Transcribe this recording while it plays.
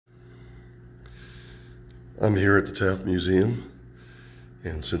I'm here at the Taft Museum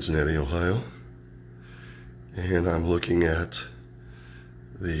in Cincinnati, Ohio, and I'm looking at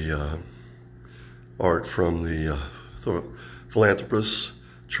the art from the philanthropists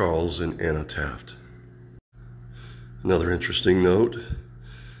Charles and Anna Taft. Another interesting note,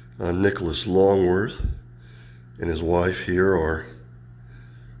 Nicholas Longworth and his wife here are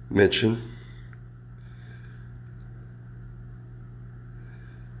mentioned.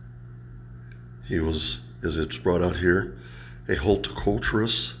 He was, as it's brought out here, a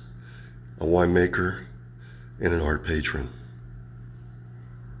horticulturist, a winemaker, and an art patron.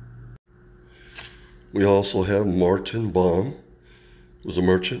 We also have Martin Baum, who was a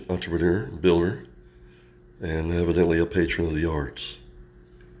merchant, entrepreneur, and builder, and evidently a patron of the arts.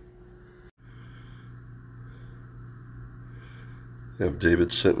 We have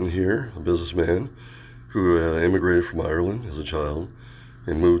David Sinton here, a businessman who immigrated from Ireland as a child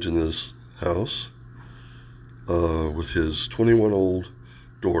and moved in this house with his 21-year-old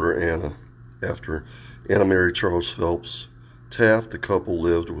daughter Anna. After Anna married Charles Phelps Taft, the couple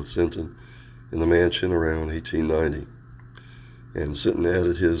lived with Sinton in the mansion around 1890. And Sinton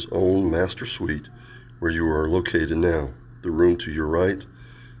added his own master suite where you are located now. The room to your right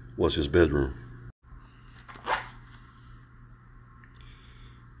was his bedroom.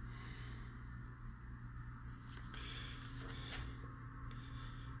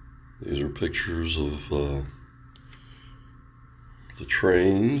 These are pictures of the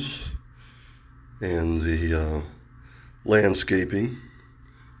trains and the landscaping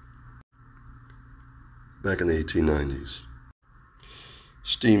back in the 1890s.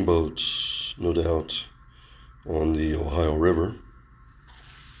 Steamboats, no doubt, on the Ohio River.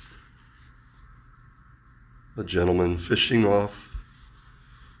 A gentleman fishing off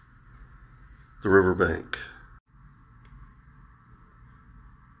the riverbank.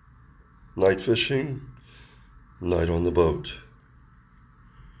 Night fishing, night on the boat.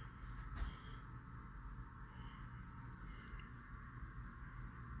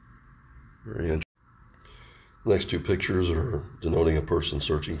 Very interesting. The next two pictures are denoting a person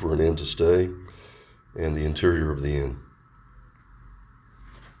searching for an inn to stay and the interior of the inn.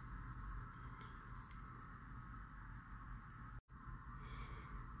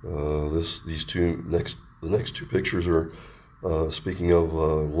 The next two pictures are speaking of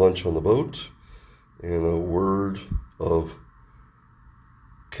lunch on the boat and a word of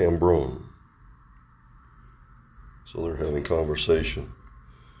Cambron. So they're having conversation,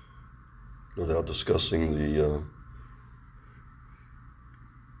 no doubt discussing the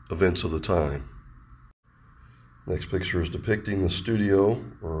events of the time. Next picture is depicting the studio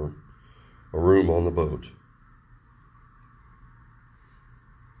or a room on the boat.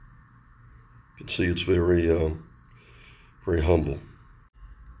 You can see it's very humble.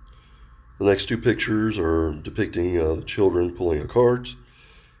 The next two pictures are depicting the children pulling a cart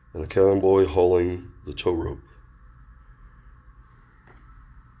and a cowboy hauling the tow rope.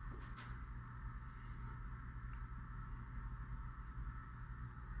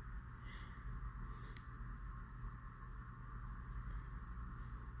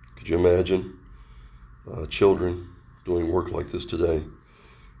 Could you imagine children doing work like this today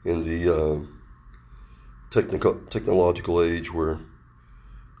in the technological age where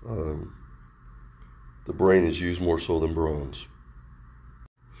the brain is used more so than bronze?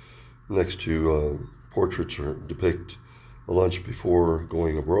 Next two portraits depict a lunch before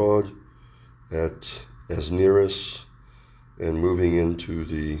going abroad at Asnieres and moving into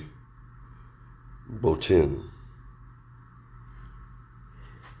the Botin.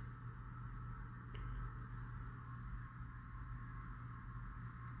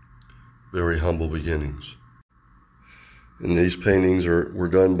 Very humble beginnings. And these paintings were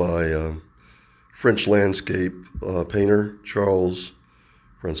done by French landscape painter Charles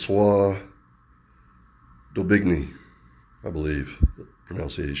Francois d'Aubigny, I believe the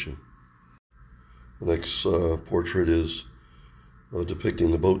pronunciation. The next portrait is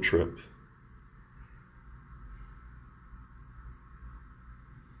depicting the boat trip.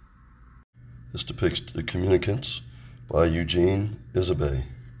 This depicts The Communicants by Eugene Isabey.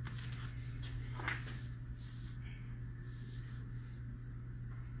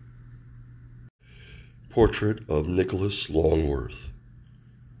 Portrait of Nicholas Longworth.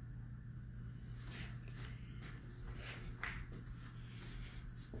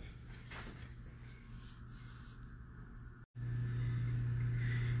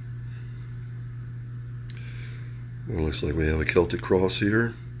 It looks like we have a Celtic cross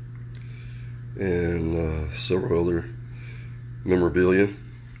here and several other memorabilia.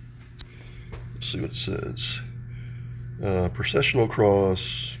 Let's see what it says. Processional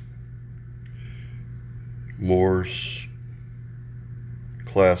cross, Moore's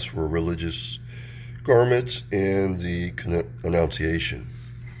clasp for religious garments, and the Annunciation.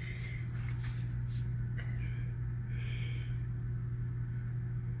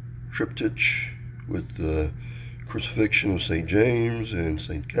 Triptych with the Crucifixion of St. James and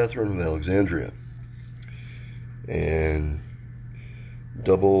St. Catherine of Alexandria. And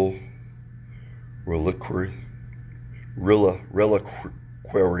double reliquary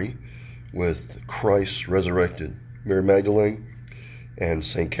with Christ resurrected, Mary Magdalene, and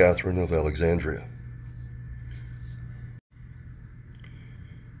St. Catherine of Alexandria.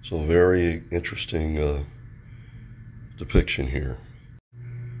 So very interesting depiction here.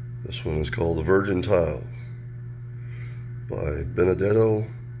 This one is called The Virgin Tile by Benedetto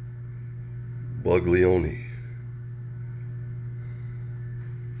Buglioni.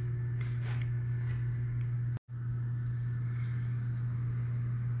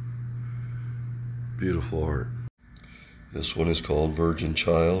 Beautiful art. This one is called Virgin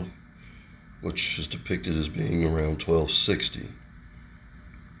Child, which is depicted as being around 1260,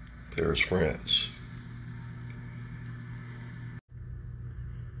 Paris, France.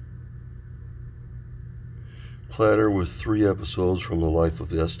 Platter with 3 episodes from the life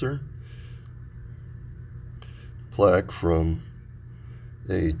of Esther. Plaque from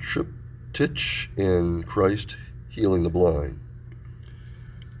a triptych in Christ healing the blind.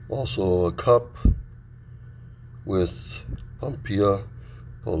 Also a cup with Pompeia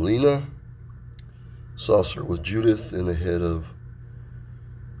Paulina. Saucer with Judith in the head of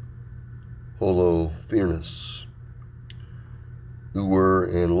Holofernes. Ur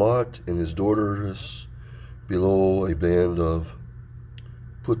and Lot and his daughters below a band of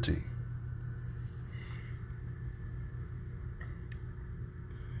putti.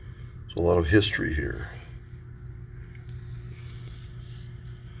 So a lot of history here.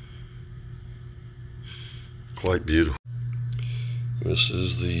 Quite beautiful. This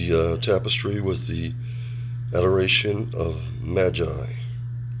is the tapestry with the Adoration of Magi.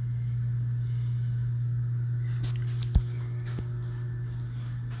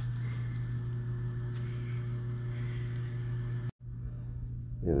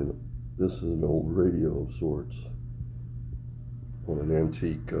 And this is an old radio of sorts on an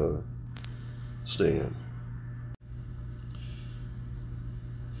antique stand.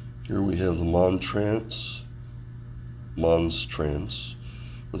 Here we have the monstrance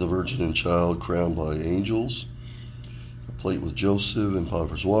with the Virgin and Child crowned by angels, a plate with Joseph and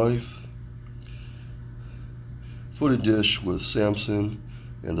Potiphar's wife, footed dish with Samson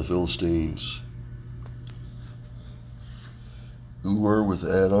and the Philistines, Ur with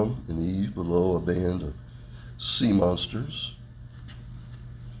Adam and Eve below a band of sea monsters,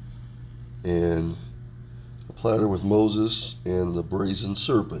 and a platter with Moses and the brazen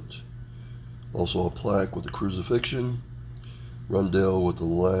serpent. Also a plaque with the crucifixion, rondel with the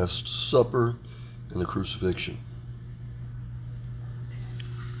Last Supper and the crucifixion.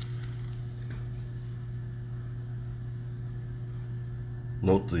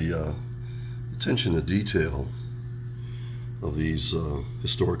 Note the attention to detail of these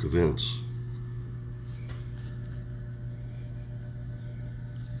historic events.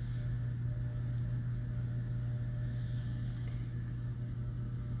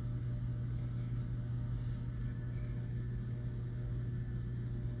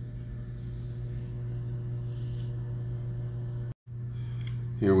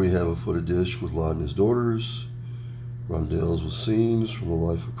 Here we have a footed dish with Lot and his daughters, rondels with scenes from the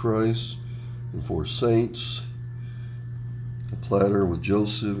life of Christ and 4 saints, a platter with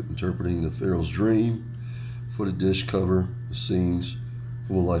Joseph interpreting the Pharaoh's dream, footed dish cover with scenes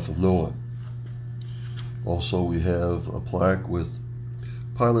from the life of Noah. Also we have a plaque with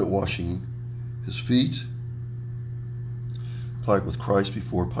Pilate washing his feet, plaque with Christ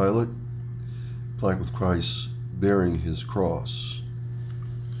before Pilate, plaque with Christ bearing his cross.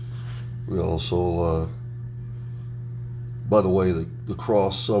 We also, by the way, the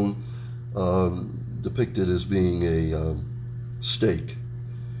cross, some depicted as being a stake.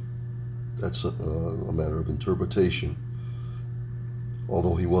 That's a matter of interpretation,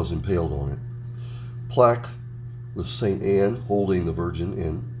 although he was impaled on it. Plaque with St. Anne holding the Virgin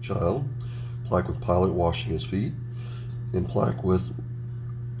and Child, plaque with Pilate washing his feet, and plaque with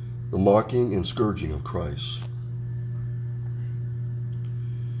the mocking and scourging of Christ.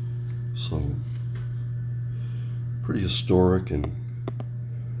 Some pretty historic and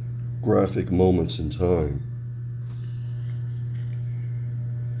graphic moments in time.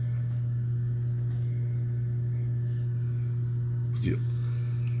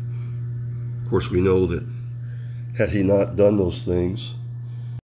 Of course, we know that had he not done those things,